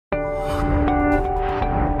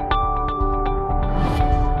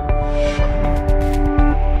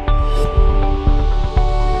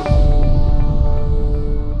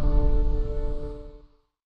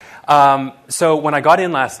So when I got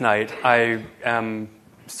in last night, I am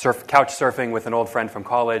couch surfing with an old friend from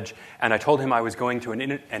college, and I told him I was going to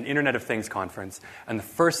an Internet of Things conference. And the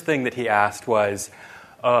first thing that he asked was,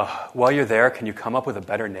 while you're there, can you come up with a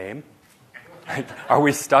better name? Are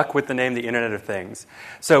we stuck with the name the Internet of Things?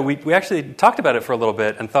 So we actually talked about it for a little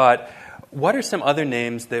bit and thought, what are some other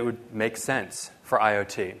names that would make sense for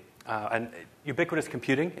IoT? And ubiquitous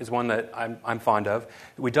computing is one that I'm fond of.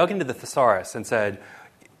 We dug into the thesaurus and said,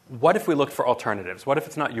 what if we looked for alternatives? What if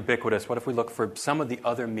it's not ubiquitous? What if we look for some of the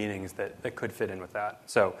other meanings that could fit in with that?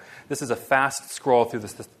 So this is a fast scroll through the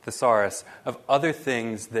thesaurus of other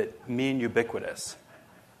things that mean ubiquitous.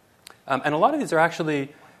 And a lot of these are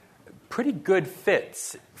actually pretty good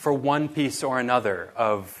fits for one piece or another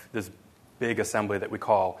of this big assembly that we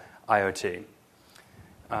call IoT.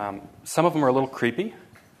 Some of them are a little creepy.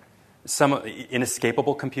 Some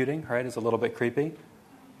inescapable computing, right, is a little bit creepy.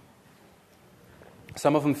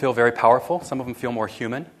 Some of them feel very powerful. Some of them feel more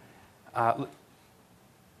human. I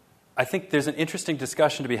think there's an interesting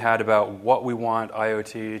discussion to be had about what we want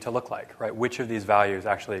IoT to look like, right? Which of these values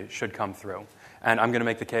actually should come through. And I'm going to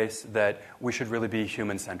make the case that we should really be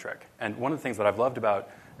human-centric. And one of the things that I've loved about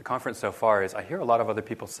the conference so far is I hear a lot of other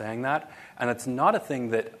people saying that, and it's not a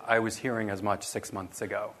thing that I was hearing as much 6 months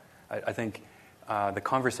ago. I think the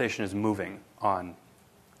conversation is moving on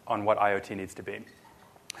what IoT needs to be.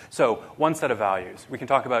 So one set of values. We can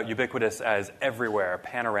talk about ubiquitous as everywhere,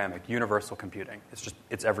 panoramic, universal computing.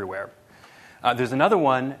 It's everywhere. There's another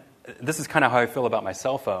one. This is kind of how I feel about my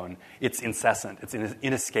cell phone. It's incessant. It's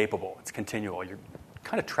inescapable. It's continual. You're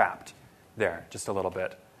kind of trapped there just a little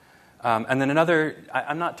bit. And then another,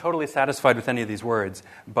 I'm not totally satisfied with any of these words,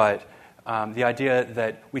 but the idea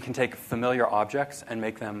that we can take familiar objects and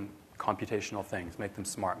make them computational things, make them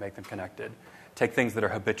smart, make them connected. Take things that are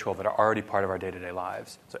habitual, that are already part of our day-to-day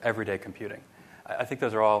lives. So everyday computing. I think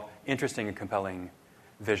those are all interesting and compelling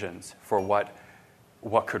visions for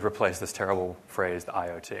what could replace this terrible phrase, the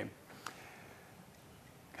IoT.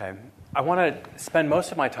 Okay. I want to spend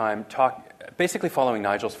most of my time basically following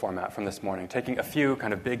Nigel's format from this morning, taking a few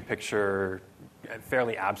kind of big picture,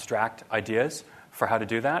 fairly abstract ideas for how to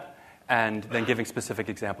do that, and then giving specific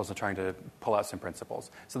examples and trying to pull out some principles.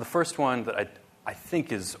 So the first one that I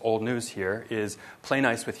think is old news here is play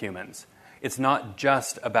nice with humans. It's not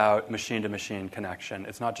just about machine-to-machine connection.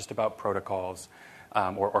 It's not just about protocols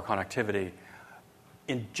or connectivity.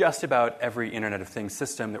 In just about every Internet of Things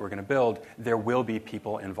system that we're going to build, there will be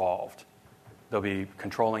people involved. They'll be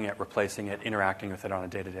controlling it, replacing it, interacting with it on a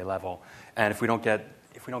day-to-day level. And if we don't get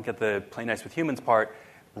the play nice with humans part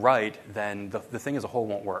right, then the thing as a whole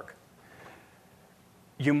won't work.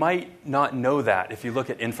 You might not know that if you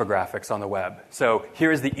look at infographics on the web. So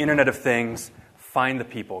here is the Internet of Things. Find the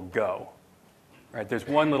people. Go. Right? There's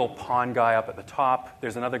one little pawn guy up at the top.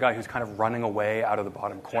 There's another guy who's kind of running away out of the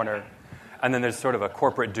bottom corner. And then there's sort of a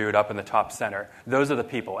corporate dude up in the top center. Those are the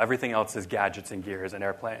people. Everything else is gadgets and gears and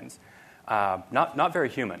airplanes. Not very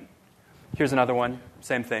human. Here's another one.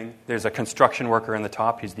 Same thing. There's a construction worker in the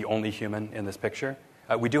top. He's the only human in this picture.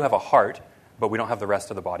 We do have a heart, but we don't have the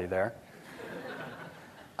rest of the body there.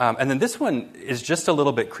 And then this one is just a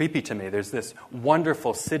little bit creepy to me. There's this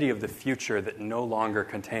wonderful city of the future that no longer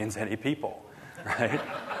contains any people, right?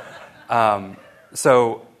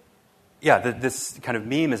 This kind of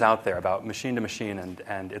meme is out there about machine to machine,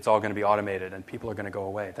 and it's all going to be automated, and people are going to go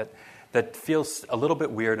away. That feels a little bit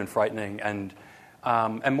weird and frightening, and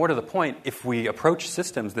more to the point, if we approach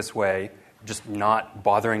systems this way, just not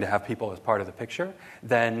bothering to have people as part of the picture,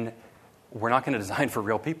 then we're not going to design for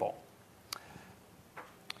real people.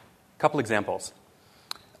 Couple examples.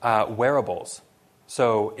 Wearables.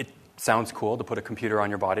 So it sounds cool to put a computer on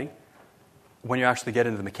your body. When you actually get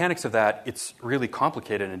into the mechanics of that, it's really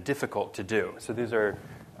complicated and difficult to do. So these are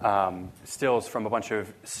stills from a bunch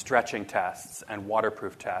of stretching tests and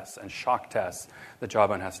waterproof tests and shock tests that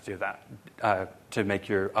Jawbone has to do that to make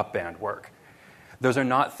your up band work. Those are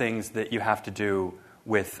not things that you have to do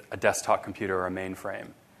with a desktop computer or a mainframe.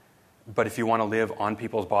 But if you want to live on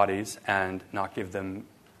people's bodies and not give them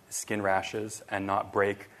skin rashes and not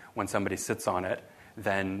break when somebody sits on it,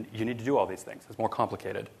 then you need to do all these things. It's more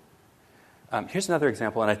complicated. Here's another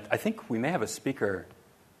example, and I think we may have a speaker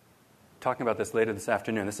talking about this later this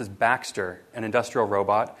afternoon. This is Baxter, an industrial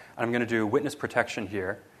robot. I'm going to do witness protection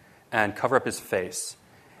here and cover up his face.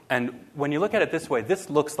 And when you look at it this way, this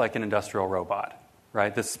looks like an industrial robot,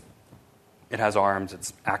 right? It has arms,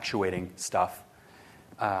 it's actuating stuff.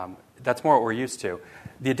 That's more what we're used to.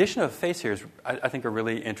 The addition of a face here is, I think, a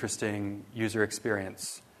really interesting user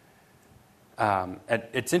experience. And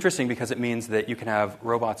it's interesting because it means that you can have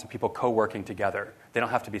robots and people co-working together. They don't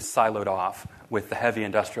have to be siloed off with the heavy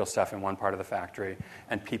industrial stuff in one part of the factory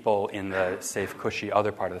and people in the safe, cushy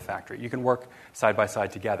other part of the factory. You can work side by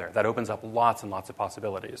side together. That opens up lots and lots of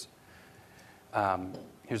possibilities.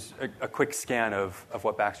 Here's a quick scan of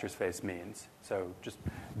what Baxter's face means. So just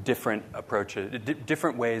different approaches,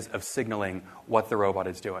 different ways of signaling what the robot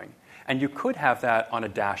is doing. And you could have that on a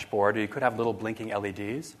dashboard, or you could have little blinking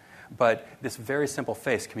LEDs. But this very simple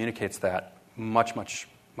face communicates that much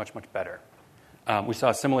better. We saw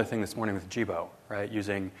a similar thing this morning with Jawbone, right?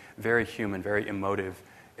 Using very human, very emotive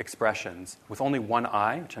expressions with only one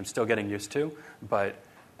eye, which I'm still getting used to, but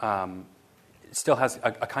it still has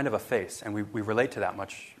a kind of a face, and we relate to that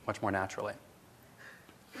much more naturally.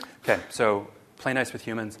 Okay, so play nice with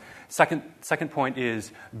humans. Second point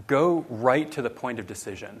is go right to the point of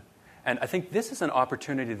decision. And I think this is an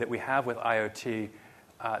opportunity that we have with IoT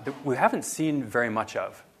that we haven't seen very much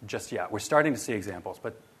of just yet. We're starting to see examples,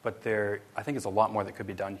 but there, I think, is a lot more that could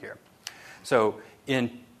be done here. So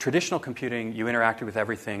in traditional computing, you interacted with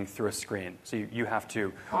everything through a screen. So you have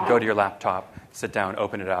to go to your laptop, sit down,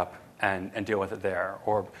 open it up, and deal with it there.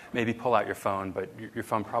 Or maybe pull out your phone, but your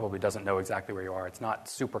phone probably doesn't know exactly where you are. It's not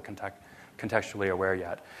super contextually aware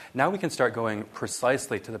yet. Now we can start going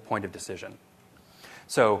precisely to the point of decision.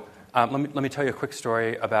 So let me tell you a quick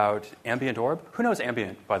story about ambient orb. Who knows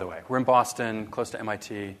ambient, by the way? We're in Boston, close to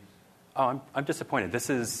MIT. Oh, I'm disappointed. This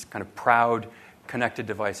is kind of proud connected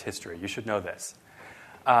device history. You should know this.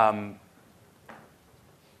 The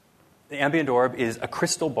ambient orb is a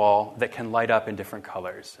crystal ball that can light up in different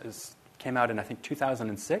colors. It came out in, I think,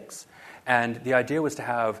 2006. And the idea was to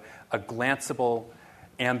have a glanceable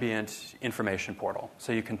ambient information portal.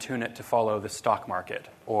 So you can tune it to follow the stock market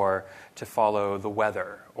or to follow the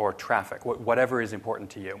weather or traffic, whatever is important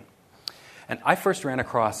to you. And I first ran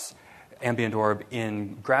across ambient orb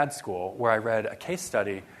in grad school where I read a case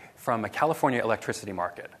study from a California electricity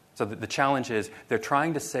market. So the challenge is they're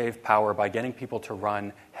trying to save power by getting people to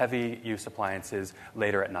run heavy use appliances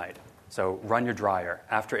later at night. So run your dryer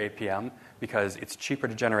after 8 p.m. because it's cheaper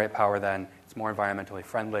to generate power then, it's more environmentally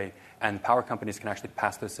friendly, and power companies can actually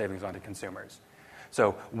pass those savings on to consumers.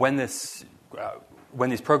 So when these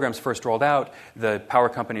programs first rolled out, the power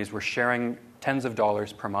companies were sharing tens of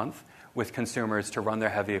dollars per month with consumers to run their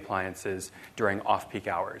heavy appliances during off-peak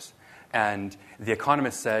hours. And the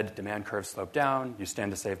economists said demand curves sloped down, you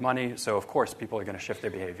stand to save money, so of course people are going to shift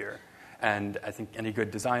their behavior. And I think any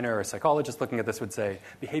good designer or psychologist looking at this would say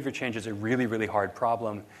behavior change is a really, really hard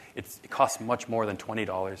problem. It costs much more than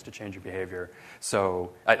 $20 to change your behavior.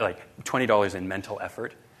 So like $20 in mental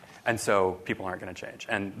effort. And so people aren't going to change.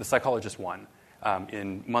 And the psychologist won.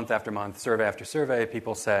 In month after month, survey after survey,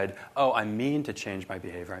 people said, oh, I mean to change my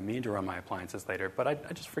behavior. I mean to run my appliances later, but I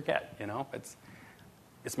just forget, you know.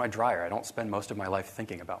 It's my dryer. I don't spend most of my life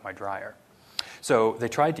thinking about my dryer. So they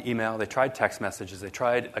tried to email, they tried text messages, they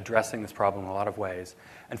tried addressing this problem in a lot of ways.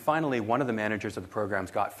 And finally, one of the managers of the programs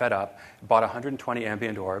got fed up, bought 120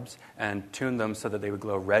 ambient orbs, and tuned them so that they would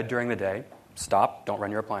glow red during the day, stop, don't run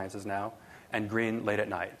your appliances now, and green late at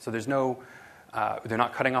night. So there's no, they're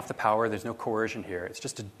not cutting off the power, there's no coercion here. It's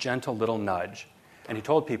just a gentle little nudge. And he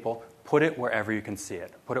told people, put it wherever you can see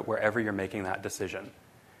it. Put it wherever you're making that decision.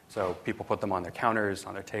 So people put them on their counters,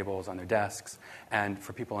 on their tables, on their desks. And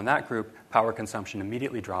for people in that group, power consumption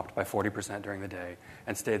immediately dropped by 40% during the day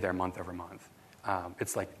and stayed there month over month.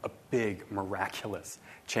 It's like a big, miraculous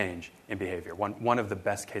change in behavior. One of the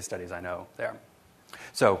best case studies I know there.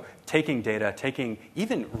 So taking data, taking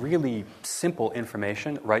even really simple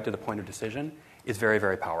information right to the point of decision is very,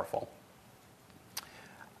 very powerful.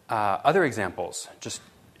 Other examples, just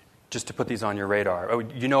to put these on your radar. Oh,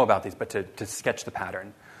 you know about these, but to sketch the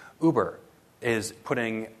pattern. Uber is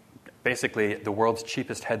putting basically the world's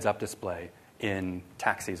cheapest heads-up display in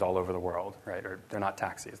taxis all over the world, right? Or they're not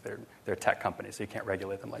taxis, they're tech companies, so you can't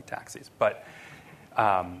regulate them like taxis. But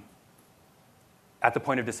at the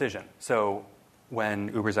point of decision. So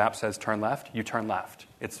when Uber's app says turn left, you turn left.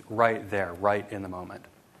 It's right there, right in the moment.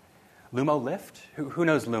 Lumo Lift? Who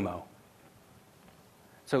knows Lumo?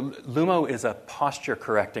 So Lumo is a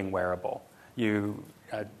posture-correcting wearable. You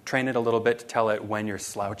train it a little bit to tell it when you're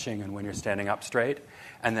slouching and when you're standing up straight,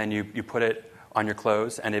 and then you put it on your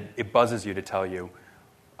clothes, and it buzzes you to tell you,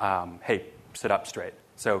 hey, sit up straight.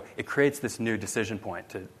 So it creates this new decision point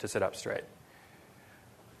to sit up straight.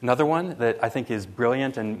 Another one that I think is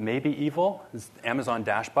brilliant and maybe evil is the Amazon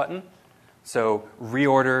Dash button. So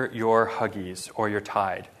reorder your Huggies or your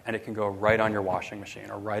Tide, and it can go right on your washing machine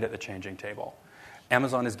or right at the changing table.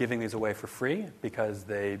 Amazon is giving these away for free because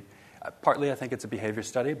they Partly, I think it's a behavior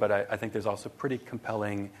study, but I think there's also pretty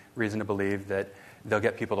compelling reason to believe that they'll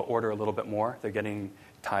get people to order a little bit more. They're getting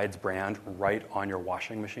Tide's brand right on your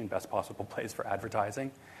washing machine, best possible place for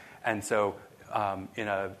advertising. And so in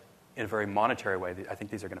a very monetary way, I think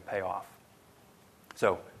these are going to pay off.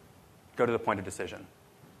 So go to the point of decision.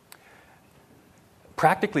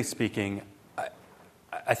 Practically speaking,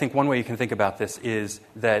 I think one way you can think about this is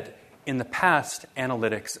that in the past,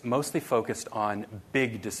 analytics mostly focused on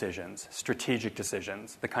big decisions, strategic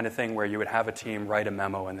decisions, the kind of thing where you would have a team write a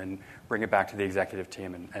memo and then bring it back to the executive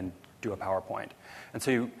team and do a PowerPoint. And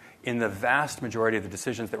so in the vast majority of the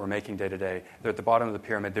decisions that we're making day to day, they're at the bottom of the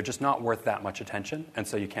pyramid. They're just not worth that much attention, and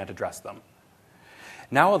so you can't address them.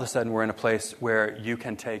 Now all of a sudden we're in a place where you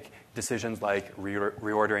can take decisions like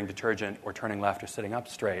reordering detergent or turning left or sitting up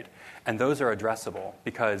straight, and those are addressable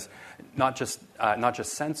because not just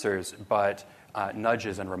sensors, but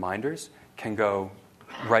nudges and reminders can go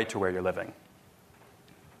right to where you're living.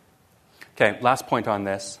 Okay, last point on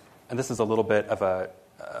this, and this is a little bit of a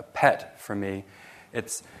pet for me.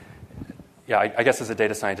 I guess as a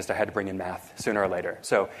data scientist I had to bring in math sooner or later.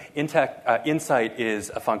 So insight is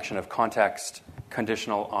a function of context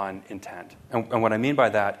conditional on intent. And what I mean by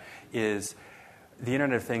that is the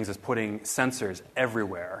Internet of Things is putting sensors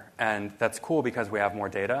everywhere. And that's cool because we have more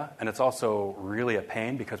data. And it's also really a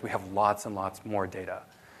pain because we have lots and lots more data.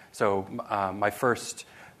 So my first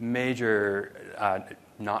major,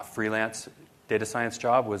 not freelance, data science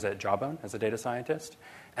job was at Jawbone as a data scientist.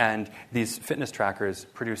 And these fitness trackers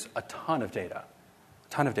produce a ton of data.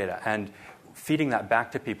 And feeding that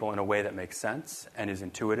back to people in a way that makes sense and is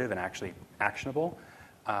intuitive and actually actionable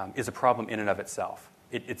is a problem in and of itself.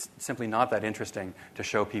 It's simply not that interesting to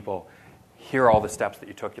show people, here are all the steps that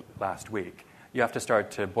you took last week. You have to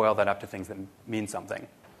start to boil that up to things that mean something.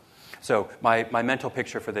 So my mental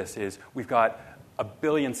picture for this is we've got a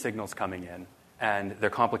billion signals coming in, and they're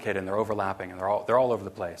complicated and they're overlapping and they're all over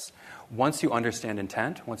the place. Once you understand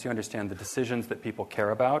intent, once you understand the decisions that people care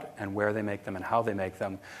about and where they make them and how they make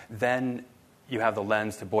them, then you have the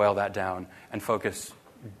lens to boil that down and focus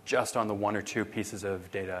just on the one or two pieces of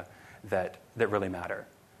data that really matter.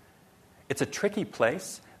 It's a tricky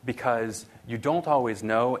place because you don't always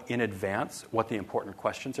know in advance what the important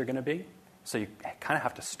questions are going to be. So you kind of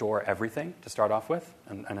have to store everything to start off with,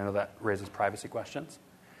 and I know that raises privacy questions.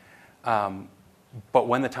 But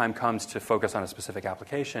when the time comes to focus on a specific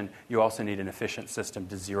application, you also need an efficient system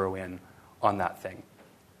to zero in on that thing.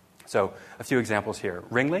 So a few examples here.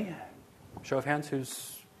 Ringly, show of hands,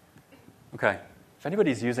 who's... Okay. If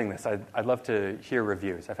anybody's using this, I'd love to hear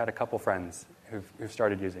reviews. I've had a couple friends who've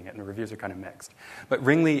started using it, and the reviews are kind of mixed. But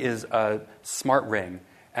Ringly is a smart ring,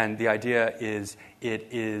 and the idea is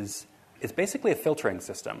it's basically a filtering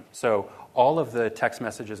system. So all of the text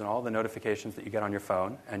messages and all the notifications that you get on your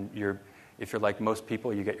phone, and if you're like most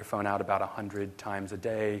people, you get your phone out about 100 times a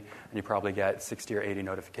day, and you probably get 60 or 80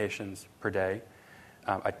 notifications per day.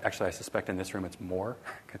 I suspect in this room it's more,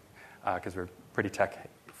 because we're a pretty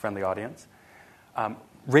tech-friendly audience.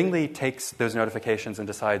 Ringly takes those notifications and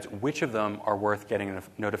decides which of them are worth getting a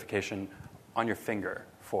notification on your finger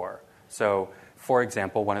for. So, for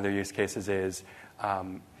example, one of their use cases is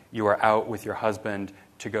you are out with your husband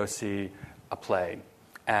to go see a play.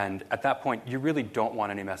 And at that point, you really don't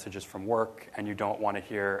want any messages from work, and you don't want to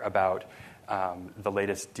hear about the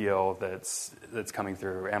latest deal that's coming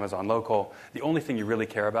through Amazon Local. The only thing you really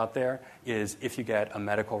care about there is if you get a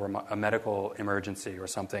medical emergency or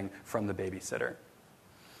something from the babysitter.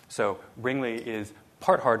 So Ringly is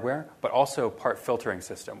part hardware, but also part filtering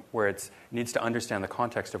system, where it needs to understand the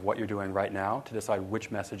context of what you're doing right now to decide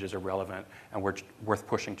which messages are relevant and worth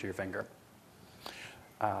pushing to your finger.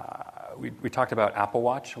 We talked about Apple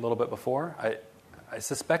Watch a little bit before. I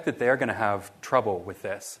suspect that they're going to have trouble with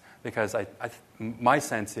this because my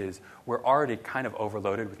sense is we're already kind of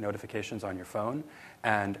overloaded with notifications on your phone,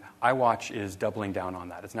 and iWatch is doubling down on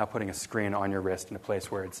that. It's now putting a screen on your wrist in a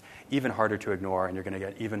place where it's even harder to ignore, and you're going to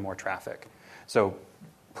get even more traffic. So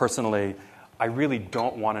personally, I really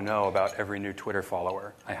don't want to know about every new Twitter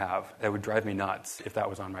follower I have. That would drive me nuts if that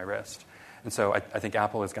was on my wrist. And so I think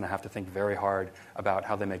Apple is going to have to think very hard about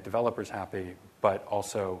how they make developers happy, but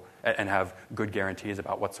also and have good guarantees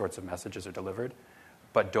about what sorts of messages are delivered,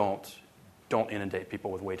 but don't inundate people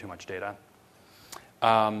with way too much data.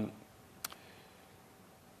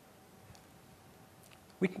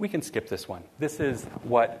 We can skip this one. This is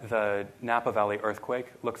what the Napa Valley earthquake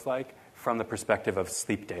looks like from the perspective of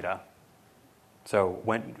sleep data. So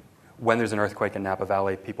when there's an earthquake in Napa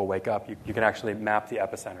Valley, people wake up. You can actually map the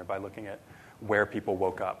epicenter by looking at where people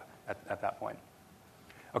woke up at that point.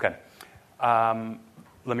 Okay,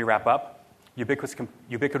 let me wrap up.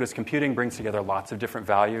 ubiquitous computing brings together lots of different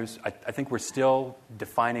values. I think we're still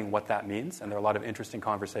defining what that means, and there are a lot of interesting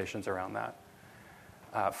conversations around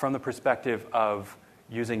that. From the perspective of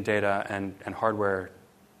using data and hardware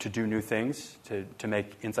to do new things, to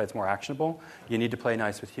make insights more actionable, you need to play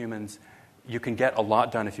nice with humans. You can get a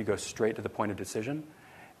lot done if you go straight to the point of decision,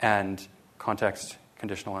 and context,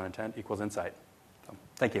 conditional, and intent equals insight. So,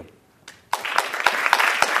 thank you.